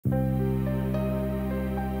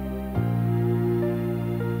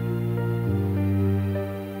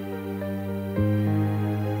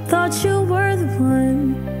thought you were the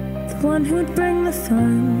one who'd bring the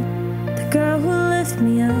fun, the girl who'd lift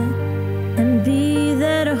me up and be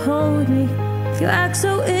there to hold me. You act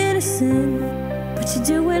so innocent, but you're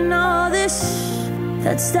doing all this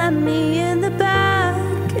that stabbed me in the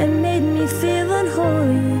back and made me feel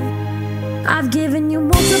unholy. I've given you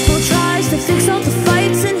multiple tries to fix all the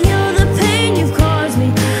fights and